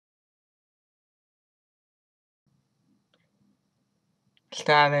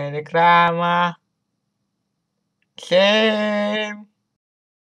Старая реклама. 7.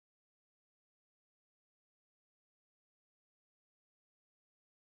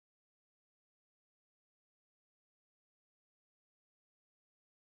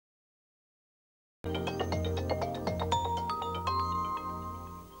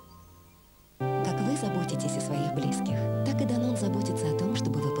 Как вы заботитесь о своих близких, так и Данон заботится о том,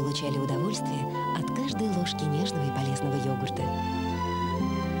 чтобы вы получали удовольствие от каждой ложки нежного и полезного йогурта.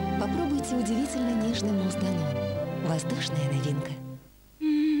 Попробуйте удивительно нежный мусс Данон. Воздушная новинка.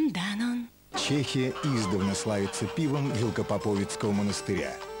 Данон. Чехия издавна славится пивом Велкопоповицкого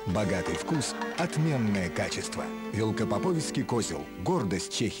монастыря. Богатый вкус, отменное качество. Велкопоповицкий козел –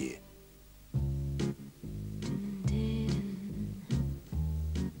 гордость Чехии.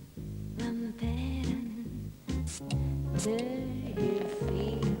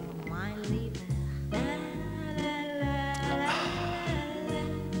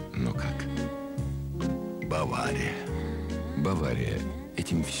 Ну как? Бавария. Бавария.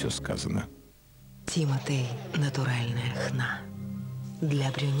 Этим все сказано. Тимотей – натуральная хна.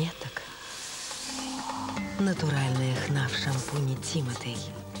 Для брюнеток. Натуральная хна в шампуне Тимотей.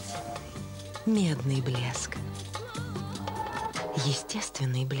 Медный блеск.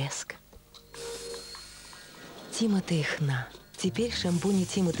 Естественный блеск. Тимотей хна. Теперь шампуни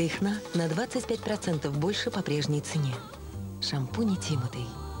Тимотей хна на 25% больше по прежней цене. Шампуни Тимотей.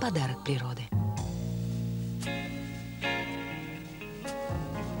 Подарок природы.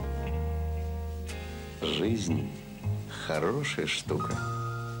 Жизнь – хорошая штука.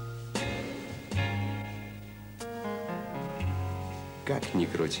 Как ни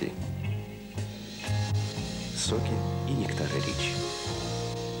крути. Соки и нектары речи.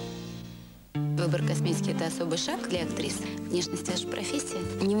 Выбор косметики – это особый шаг для актрис. Внешность – ваша профессия.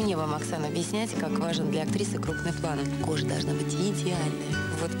 Не мне вам, Оксана, объяснять, как важен для актрисы крупный план. Кожа должна быть идеальная.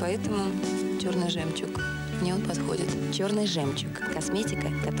 Вот поэтому черный жемчуг. Мне он подходит. Черный жемчуг –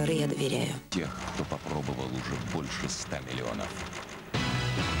 косметика, которой я доверяю. Тех, кто попробовал уже больше 100 миллионов.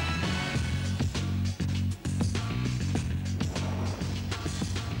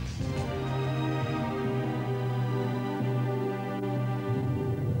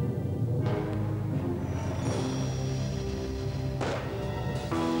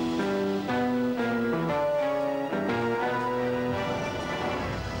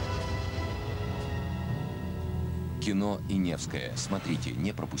 Кино и Невская. Смотрите,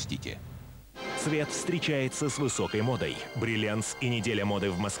 не пропустите. Цвет встречается с высокой модой. Бриллианс и неделя моды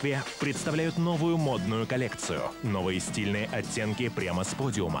в Москве представляют новую модную коллекцию. Новые стильные оттенки прямо с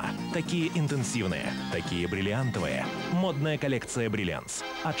подиума. Такие интенсивные, такие бриллиантовые. Модная коллекция Бриллианс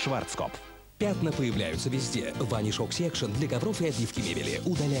от Шварцкопф. Пятна появляются везде. Ваниш Окси-Экшен для ковров и обивки мебели.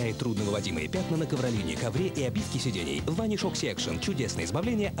 Удаляет трудновыводимые пятна на ковролине, ковре и обивке сидений. Ваниш Окси-Экшен. Чудесное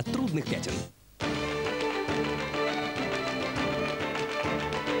избавление от трудных пятен.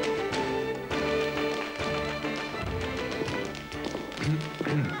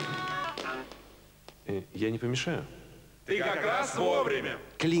 Я не помешаю? Ты как раз вовремя!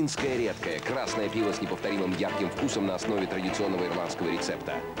 Клинское редкое. Красное пиво с неповторимым ярким вкусом на основе традиционного ирландского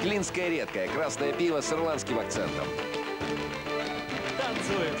рецепта. Клинское редкое. Красное пиво с ирландским акцентом.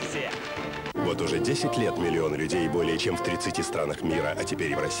 Танцуют все! Вот уже 10 лет миллионы людей более чем в 30 странах мира, а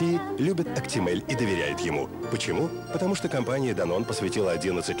теперь и в России, любят Актимель и доверяют ему. Почему? Потому что компания Danone посвятила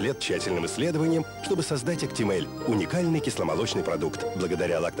 11 лет тщательным исследованиям, чтобы создать Актимель – уникальный кисломолочный продукт.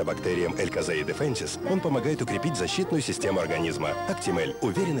 Благодаря лактобактериям Эльказеи дефенсис он помогает укрепить защитную систему организма. Актимель –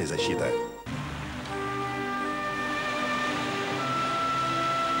 уверенная защита.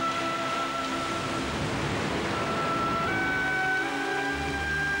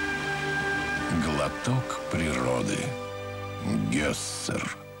 Глоток природы.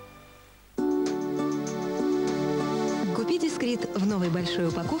 Гессер. Купи дискрит в новой большой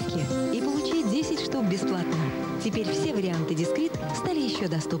упаковке и получи 10 штук бесплатно. Теперь все варианты дискрит стали еще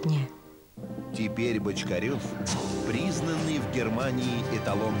доступнее. Теперь Бочкарев – признанный в Германии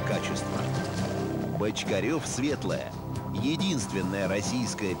эталон качества. Бочкарев Светлое – единственное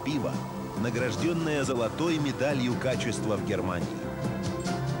российское пиво, награжденное золотой медалью качества в Германии.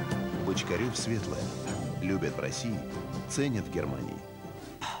 Бочкарев Светлое. Любят в России, ценят в Германии.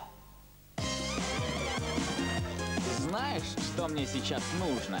 Знаешь, что мне сейчас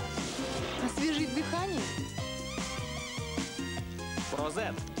нужно? Освежить дыхание?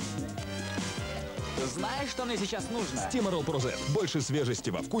 Прозет. Знаешь, что мне сейчас нужно? Стиморол Прозет. Больше свежести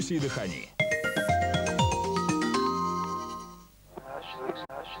во вкусе и дыхании.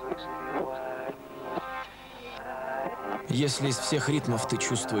 Если из всех ритмов ты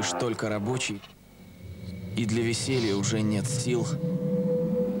чувствуешь только рабочий, и для веселья уже нет сил,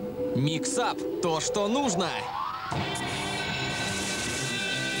 Миксап – то, что нужно.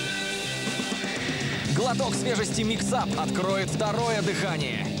 Глоток свежести Миксап откроет второе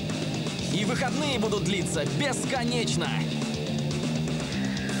дыхание. И выходные будут длиться бесконечно.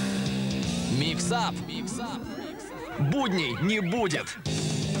 Миксап. Будней не будет.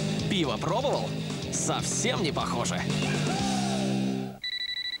 Пиво пробовал? Совсем не похоже.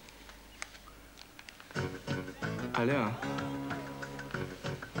 Алло.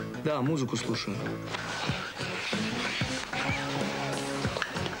 Да, музыку слушаю.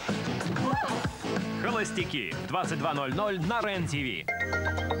 Холостяки. 22:00 на РЕН-ТВ.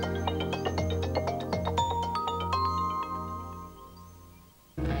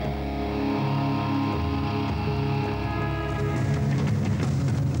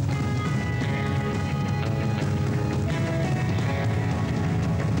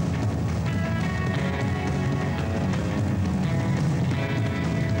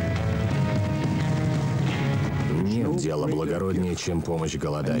 Нет дела благороднее, чем помощь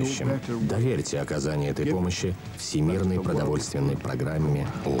голодающим. Доверьте оказание этой помощи Всемирной продовольственной программе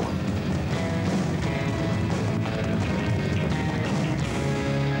ООН.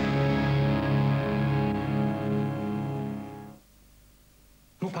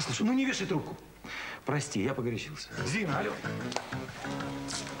 Ну, послушай, ну не вешай трубку. Прости, я погорячился. Зина, алло.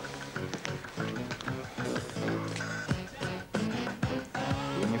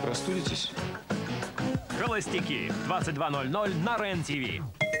 Вы не простудитесь? Холостяки. 22:00 на РЕН-ТВ.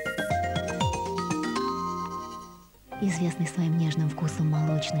 Известный своим нежным вкусом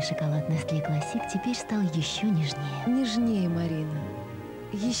молочный шоколад Nestlé Classic теперь стал еще нежнее. Нежнее, Марина.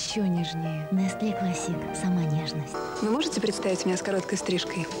 Еще нежнее. Nestlé Classic. Сама нежность. Вы можете представить меня с короткой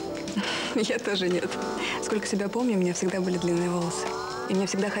стрижкой? Я тоже нет. Сколько себя помню, у меня всегда были длинные волосы. И мне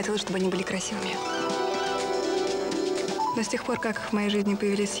всегда хотелось, чтобы они были красивыми. Но с тех пор, как в моей жизни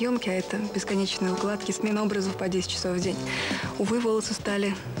появились съемки, а это бесконечные укладки, смена образов по 10 часов в день, увы, волосы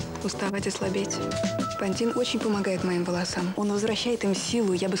стали уставать и слабеть. Пантин очень помогает моим волосам. Он возвращает им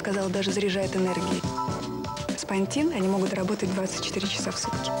силу, я бы сказала, даже заряжает энергией. С Пантин они могут работать 24 часа в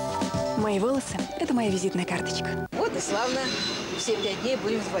сутки. Мои волосы – это моя визитная карточка. Вот и славно. Все 5 дней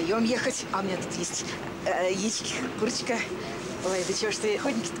будем вдвоем ехать. А у меня тут есть яички, курочка. Ой, да чего ж ты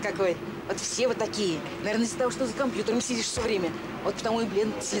охотник-то какой. Вот все вот такие. Наверное, из-за того, что за компьютером сидишь все время. Вот потому и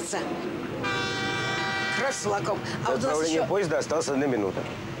блин с лица. Кровь с молоком. А вот у нас еще... поезда осталась 1 минута.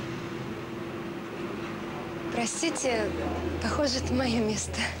 Простите, похоже, это мое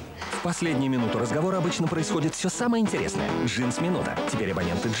место. В последнюю минуту разговора обычно происходит все самое интересное. Джинс-минута. Теперь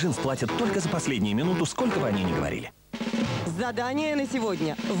абоненты Джинс платят только за последнюю минуту, сколько бы они ни говорили. Задание на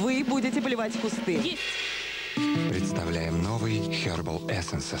сегодня. Вы будете поливать кусты. Представляем новый Herbal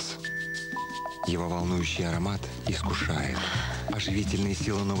Essences. Его волнующий аромат искушает. Оживительные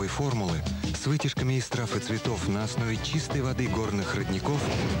силы новой формулы с вытяжками из трав и цветов на основе чистой воды горных родников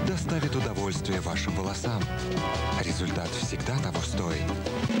доставит удовольствие вашим волосам. Результат всегда того стоит.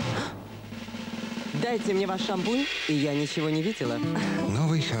 Дайте мне ваш шампунь, и я ничего не видела.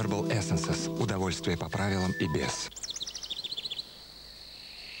 Новый Herbal Essences. Удовольствие по правилам и без.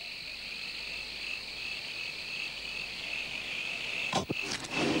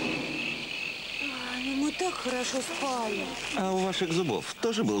 Мы так хорошо спали. А у ваших зубов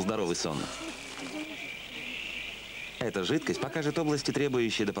тоже был здоровый сон? Эта жидкость покажет области,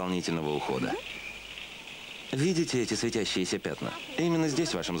 требующие дополнительного ухода. Видите эти светящиеся пятна? Именно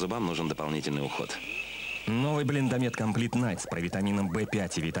здесь вашим зубам нужен дополнительный уход. Новый блендомет Complete Night с провитамином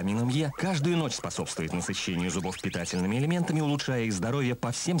В5 и витамином Е каждую ночь способствует насыщению зубов питательными элементами, улучшая их здоровье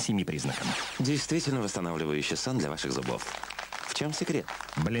по всем 7 признакам. Действительно восстанавливающий сон для ваших зубов. В чем секрет?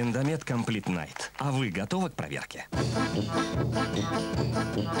 Блендомет Complete Night. А вы готовы к проверке?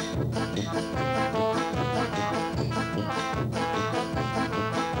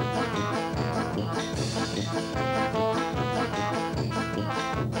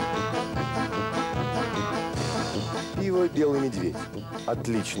 Пиво «Белый медведь».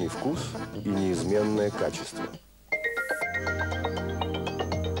 Отличный вкус и неизменное качество.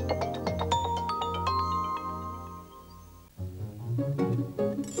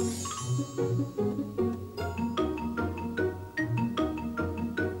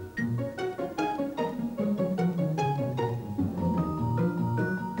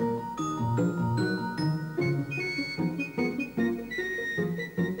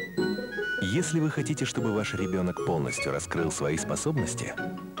 Если вы хотите, чтобы ваш ребенок полностью раскрыл свои способности,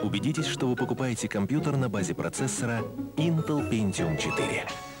 убедитесь, что вы покупаете компьютер на базе процессора Intel Pentium 4.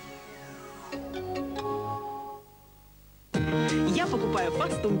 Я покупаю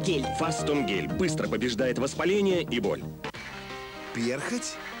Фастум гель. Фастум гель быстро побеждает воспаление и боль.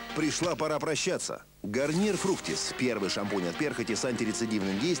 Перхоть? Пришла пора прощаться. Гарнир Фруктис – первый шампунь от перхоти с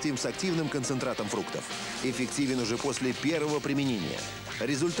антирецидивным действием с активным концентратом фруктов. Эффективен уже после первого применения.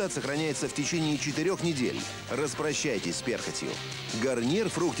 Результат сохраняется в течение 4 недель. Распрощайтесь с перхотью. Гарнир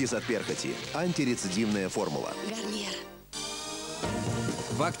Фруктис от перхоти – антирецидивная формула. Гарнир.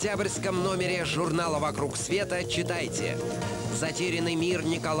 В октябрьском номере журнала «Вокруг света» читайте: «Затерянный мир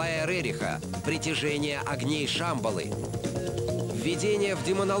Николая Рериха. Притяжение огней Шамбалы». «Введение в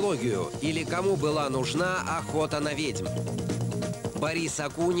демонологию» или «Кому была нужна охота на ведьм». Борис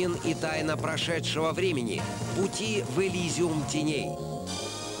Акунин и тайна прошедшего времени. Пути в Элизиум теней.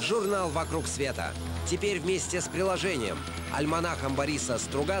 Журнал «Вокруг света». Теперь вместе с приложением. Альманахом Бориса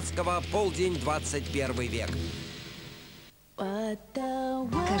Стругацкого. Полдень, 21 век.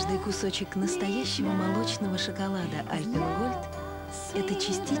 Каждый кусочек настоящего молочного шоколада Альпенгольд – это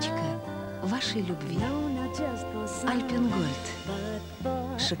частичка вашей любви. Альпенгольд.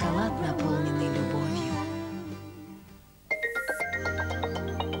 Шоколад, наполненный любовью.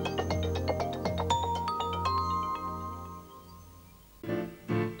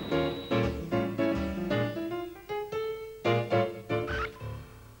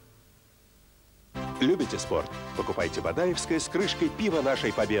 Любите спорт? Покупайте Бадаевское с крышкой пива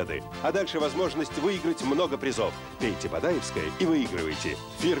нашей победы. А дальше возможность выиграть много призов. Пейте Бадаевское и выигрывайте.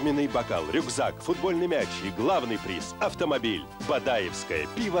 Фирменный бокал, рюкзак, футбольный мяч и главный приз – автомобиль. Бадаевское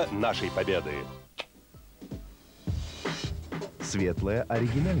пиво нашей победы. Светлое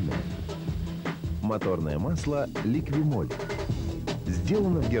оригинальное. Моторное масло «Ликвимоль».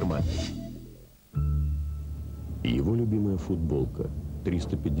 Сделано в Германии. Его любимая футболка –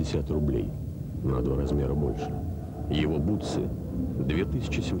 350 рублей. На 2 размера больше. Его бутсы –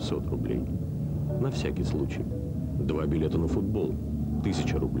 2700 рублей. На всякий случай. 2 билета на футбол –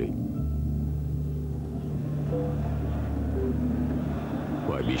 1000 рублей.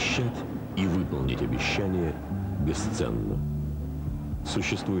 Пообещать и выполнить обещание бесценно.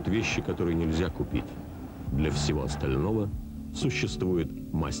 Существуют вещи, которые нельзя купить. Для всего остального существует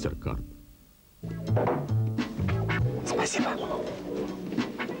MasterCard. Спасибо.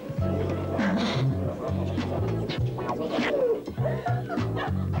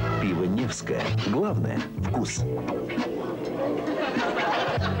 Пиво Невское. Главное – вкус.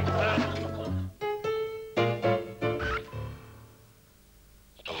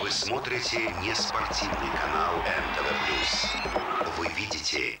 Вы смотрите не спортивный канал НТВ+. Вы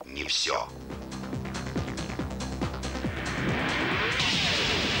видите не все.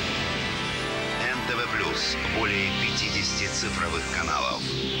 НТВ+. Более 50 цифровых каналов.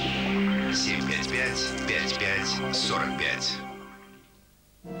 755-55-45.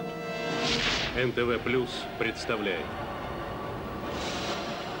 НТВ+ представляет: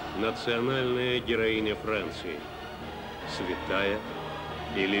 национальная героиня Франции. Святая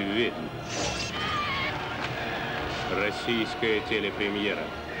или ведьма? Российская телепремьера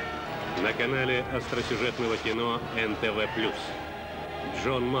на канале остросюжетного кино НТВ+.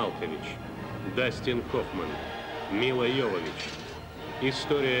 Джон Малкович, Дастин Хоффман, Мила Йовович.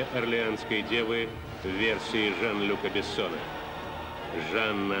 История Орлеанской девы в версии Жан-Люка Бессона.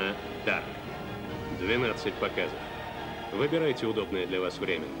 Жанна Дарк. 12 показов. Выбирайте удобное для вас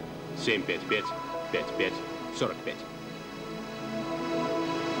время. 755-55-45.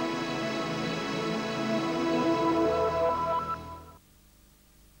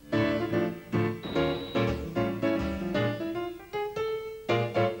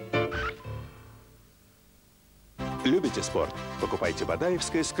 Любите спорт? Покупайте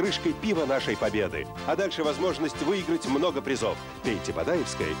Бадаевское с крышкой пива нашей победы. А дальше возможность выиграть много призов. Пейте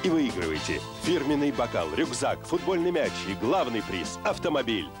Бадаевское и выигрывайте. Фирменный бокал, рюкзак, футбольный мяч и главный приз –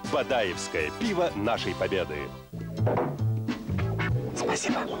 автомобиль. Бадаевское пиво нашей победы.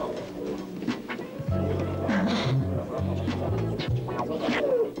 Спасибо.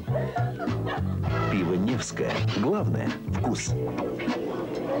 Пиво Невское. Главное – вкус.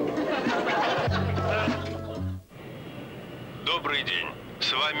 Добрый день.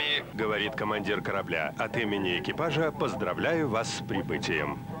 С вами, говорит командир корабля. От имени экипажа поздравляю вас с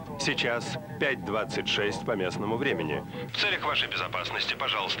прибытием. Сейчас 5:26 по местному времени. В целях вашей безопасности,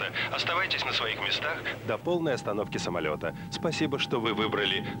 пожалуйста, оставайтесь на своих местах до полной остановки самолета. Спасибо, что вы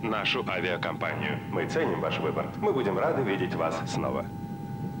выбрали нашу авиакомпанию. Мы ценим ваш выбор. Мы будем рады видеть вас снова.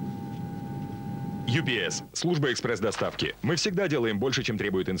 UPS. Служба экспресс-доставки. Мы всегда делаем больше, чем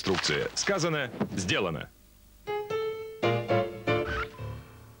требует инструкция. Сказано – сделано.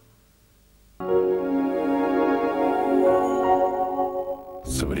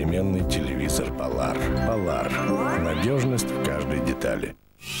 Современный телевизор Polar. Polar. Надежность в каждой детали.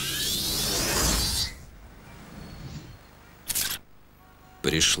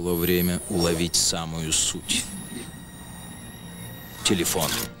 Пришло время уловить самую суть. Телефон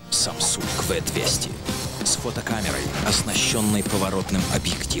Samsung V200 с фотокамерой, оснащенной поворотным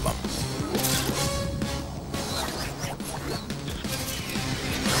объективом.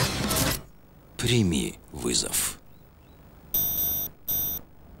 Прими вызов.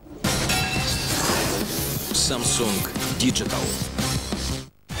 Samsung Digital.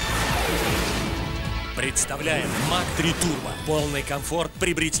 Представляем Mac 3 Turbo. Полный комфорт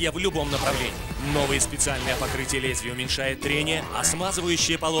при бритье в любом направлении. Новое специальное покрытие лезвия уменьшает трение, а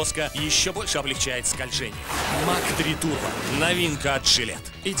смазывающая полоска еще больше облегчает скольжение. Mac 3 Turbo. Новинка от Gillette.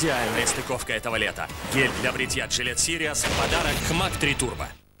 Идеальная стыковка этого лета. Гель для бритья Gillette Serious в подарок к Mac 3 Turbo.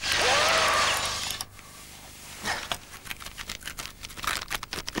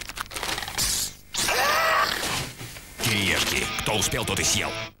 Кириешки. Кто успел, тот и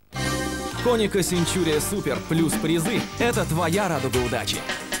съел. Коника Centuria Super плюс призы – это твоя радуга удачи.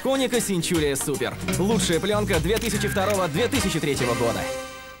 Коника Centuria Super – лучшая пленка 2002-2003 года.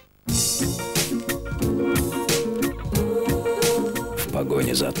 В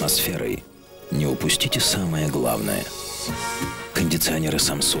погоне за атмосферой не упустите самое главное. Кондиционеры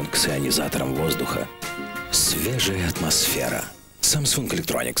Samsung с ионизатором воздуха. Свежая атмосфера. Samsung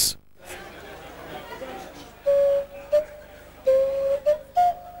Electronics.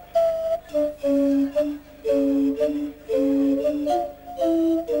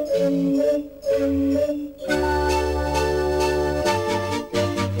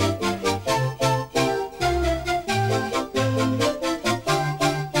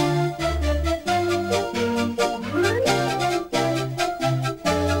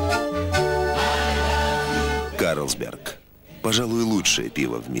 Карлсберг. Пожалуй, лучшее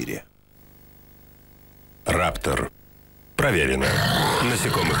пиво в мире. Раптор. Проверено.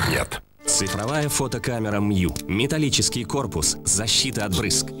 Насекомых нет. Цифровая фотокамера МЮ. Металлический корпус, защита от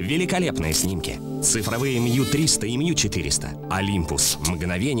брызг. Великолепные снимки. Цифровые МЮ 300 и МЮ 400. Олимпус.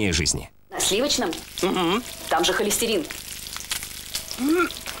 Мгновение жизни. На сливочном? Угу. Там же холестерин.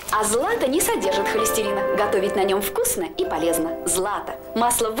 А злато не содержит холестерина. Готовить на нем вкусно и полезно. Злато.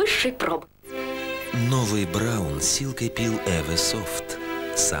 Масло высшей пробы. Новый Браун Silk Peel Ever Soft.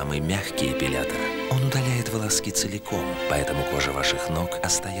 Самый мягкий эпилятор. Он удаляет волоски целиком, поэтому кожа ваших ног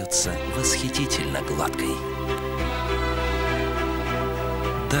остается восхитительно гладкой.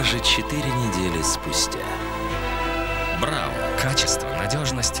 Даже 4 недели спустя. Браун. Качество,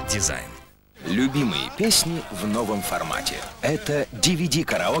 надежность, дизайн. Любимые песни в новом формате. Это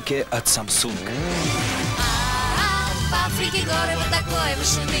DVD-караоке от Samsung. В Африке горы вот такой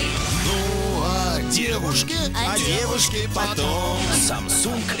вышины. Ну, а девушки? А девушки потом.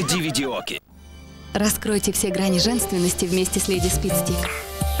 Samsung DVD-оки. Раскройте все грани женственности вместе с Леди Спидстик.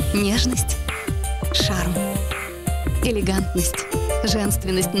 Нежность, шарм, элегантность.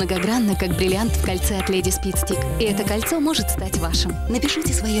 Женственность многогранна, как бриллиант в кольце от Леди Спидстик. И это кольцо может стать вашим.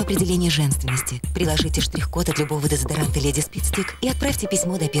 Напишите свое определение женственности, приложите штрих-код от любого дезодоранта Леди Спидстик и отправьте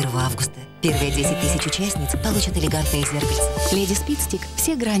письмо до 1 августа. Первые 10 000 участниц получат элегантные зеркальца. Леди Спидстик –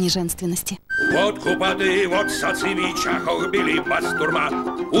 все грани женственности. Вот купаты, вот сациви, чахов били бастурма,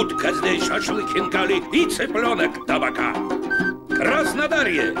 утка здесь шашлык хинкали и цыпленок табака.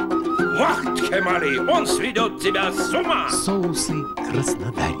 Краснодарье! Вахт Кемали, он сведет тебя с ума! Соусы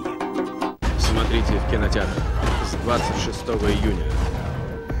Краснодарья. Смотрите в кинотеатрах с 26 июня.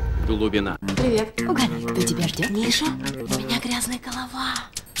 Глубина. Привет. Угадай, кто тебя ждет? Миша, у меня грязная голова.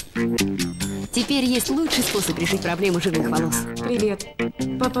 Теперь есть лучший способ решить проблему жирных волос. Привет.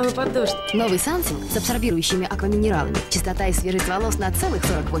 Попала под дождь. Новый Сансилк с абсорбирующими акваминералами. Чистота и свежесть волос на целых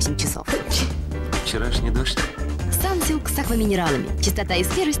 48 часов. Вчерашний дождь. Сансилк с акваминералами. Чистота и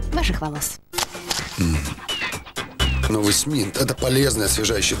свежесть ваших волос. Новый Сминт – это полезное,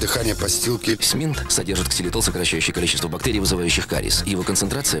 освежающее дыхание подстилки. Сминт содержит ксилитол, сокращающий количество бактерий, вызывающих кариес. И его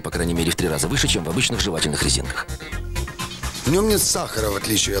концентрация, по крайней мере, в 3 раза выше, чем в обычных жевательных резинках. В нем нет сахара, в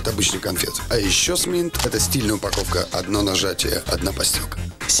отличие от обычных конфет. А еще Сминт – это стильная упаковка. Одно нажатие, одна постилка.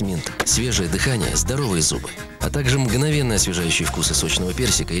 Сминт – свежее дыхание, здоровые зубы. А также мгновенно освежающие вкусы сочного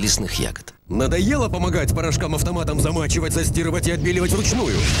персика и лесных ягод. Надоело помогать порошкам-автоматам замачивать, застирывать и отбеливать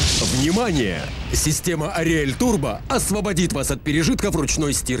вручную? Внимание! Система Ariel Turbo освободит вас от пережитков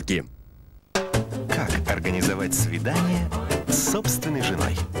ручной стирки. Как организовать свидание с собственной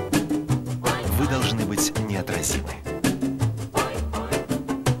женой? Вы должны быть неотразимы.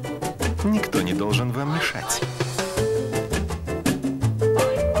 Никто не должен вам мешать.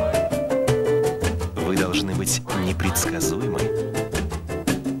 Вы должны быть непредсказуемы.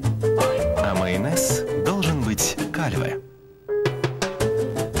 А майонез должен быть кальве.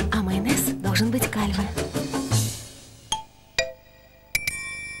 А майонез должен быть кальве.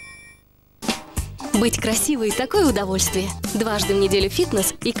 Быть красивой – такое удовольствие. Дважды в неделю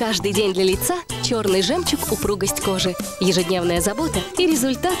фитнес и каждый день для лица – черный жемчуг, упругость кожи, ежедневная забота и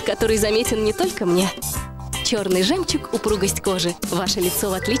результат, который заметен не только мне. Черный жемчуг, упругость кожи. Ваше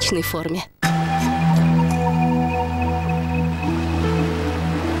лицо в отличной форме.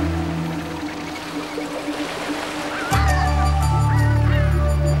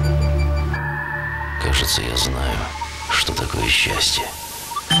 Кажется, я знаю, что такое счастье.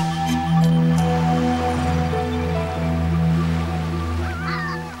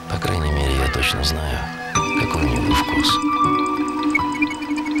 По крайней мере, я точно знаю, какой у него вкус.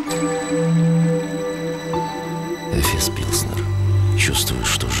 Пилснер. Чувствуешь,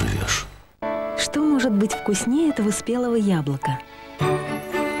 что живешь. Что может быть вкуснее этого спелого яблока?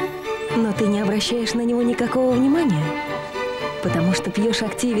 Но ты не обращаешь на него никакого внимания, потому что пьешь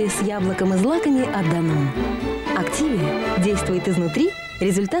активия с яблоком и злаками от Данон. Активия действует изнутри,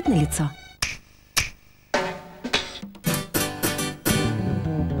 результат налицо.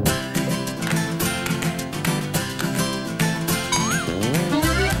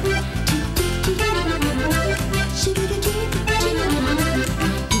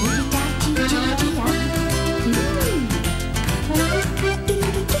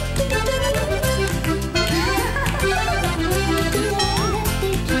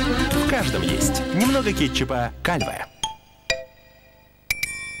 В каждом есть немного кетчупа кальве.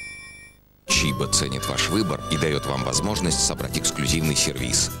 Чибо ценит ваш выбор и дает вам возможность собрать эксклюзивный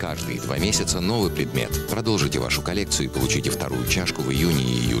сервиз. Каждые 2 месяца новый предмет. Продолжите вашу коллекцию и получите вторую чашку в июне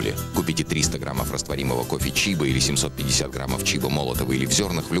и июле. Купите 300 граммов растворимого кофе Чибо или 750 граммов Чибо молотого или в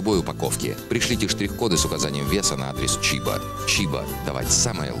зернах в любой упаковке. Пришлите штрих-коды с указанием веса на адрес Чибо. Чибо. Давать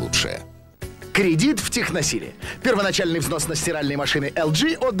самое лучшее. Кредит в Техносиле. Первоначальный взнос на стиральные машины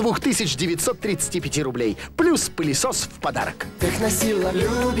LG от 2935 рублей. Плюс пылесос в подарок. Техносила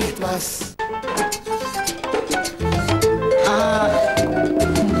любит вас.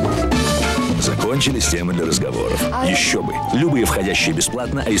 Закончились темы для разговоров. Еще бы. Любые входящие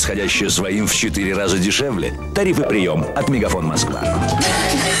бесплатно, а исходящие своим в 4 раза дешевле. Тарифы прием от Мегафон Москва.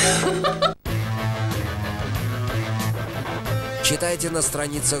 Читайте на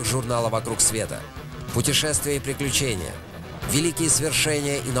страницах журнала «Вокруг света». Путешествия и приключения, великие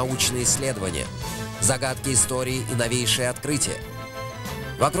свершения и научные исследования, загадки истории и новейшие открытия.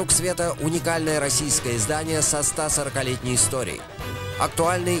 «Вокруг света» – уникальное российское издание со 140-летней историей.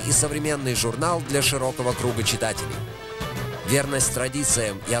 Актуальный и современный журнал для широкого круга читателей. Верность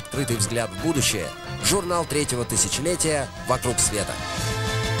традициям и открытый взгляд в будущее – журнал 3-го тысячелетия «Вокруг света».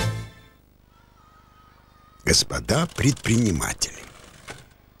 Господа предприниматели,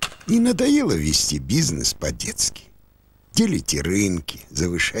 не надоело вести бизнес по-детски? Делите рынки,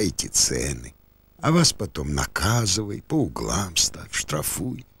 завышаете цены, а вас потом наказывай, по углам ставь,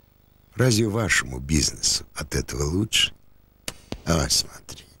 штрафуй. Разве вашему бизнесу от этого лучше? А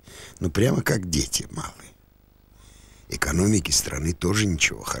смотри, ну прямо как дети малые. Экономике страны тоже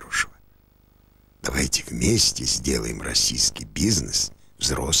ничего хорошего. Давайте вместе сделаем российский бизнес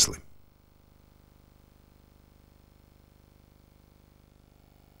взрослым.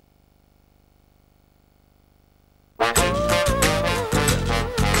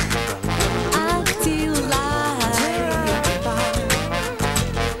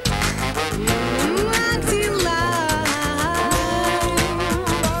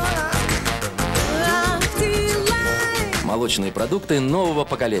 Молочные продукты нового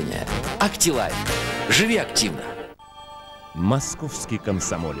поколения. Актилайф. Живи активно. Московский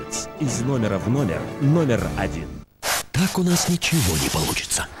комсомолец. Из номера в номер, номер 1. Так у нас ничего не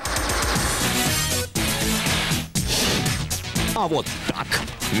получится. А вот так.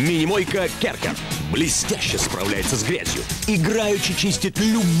 Мини-мойка Керкер блестяще справляется с грязью. Играючи чистит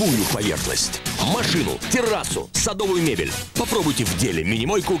любую поверхность. Машину, террасу, садовую мебель. Попробуйте в деле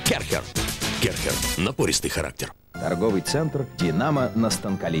мини-мойку Керкер. Керкер. Напористый характер. Торговый центр «Динамо» на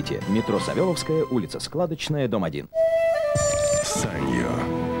Станколите. Метро Савеловская, улица Складочная, дом 1.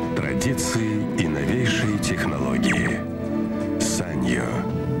 Саньо. Традиции и новейшие технологии. Саньо.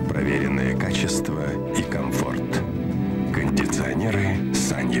 Проверенное качество и комфорт. Кондиционеры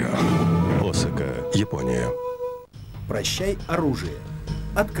Саньо. Осака, Япония. Прощай оружие.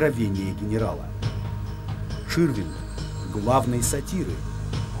 Откровение генерала. Ширвин. Главной сатиры.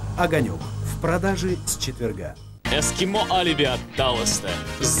 Огонек. В продаже с четверга. Эскимо алиби от Далласа.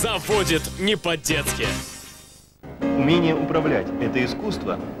 Заводит не по-детски. Умение управлять – это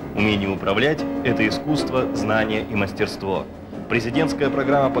искусство. Умение управлять – это искусство, знание и мастерство. Президентская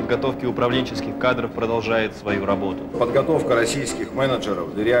программа подготовки управленческих кадров продолжает свою работу. Подготовка российских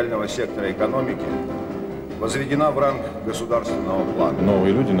менеджеров для реального сектора экономики возведена в ранг государственного плана.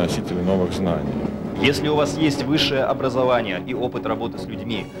 Новые люди – носители новых знаний. Если у вас есть высшее образование и опыт работы с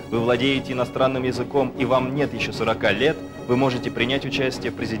людьми, вы владеете иностранным языком и вам нет еще 40 лет, вы можете принять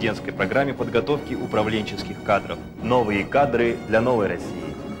участие в президентской программе подготовки управленческих кадров. Новые кадры для новой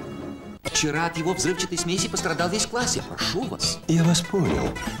России. Вчера от его взрывчатой смеси пострадал весь класс. Я прошу вас. Я вас понял.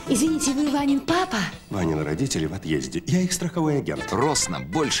 Извините, вы Ванин папа? Ванины родители в отъезде. Я их страховой агент. Росно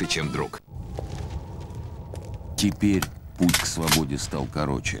больше, чем друг. Теперь путь к свободе стал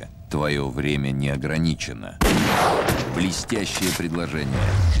короче. Твое время не ограничено. Блестящее предложение.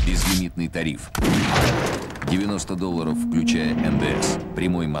 Безлимитный тариф. $90, включая НДС.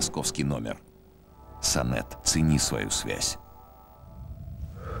 Прямой московский номер. Сонет. Цени свою связь.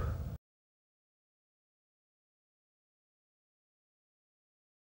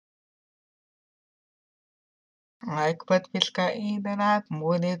 Лайк, подписка и донат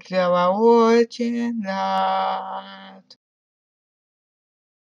будет для вас очень рад.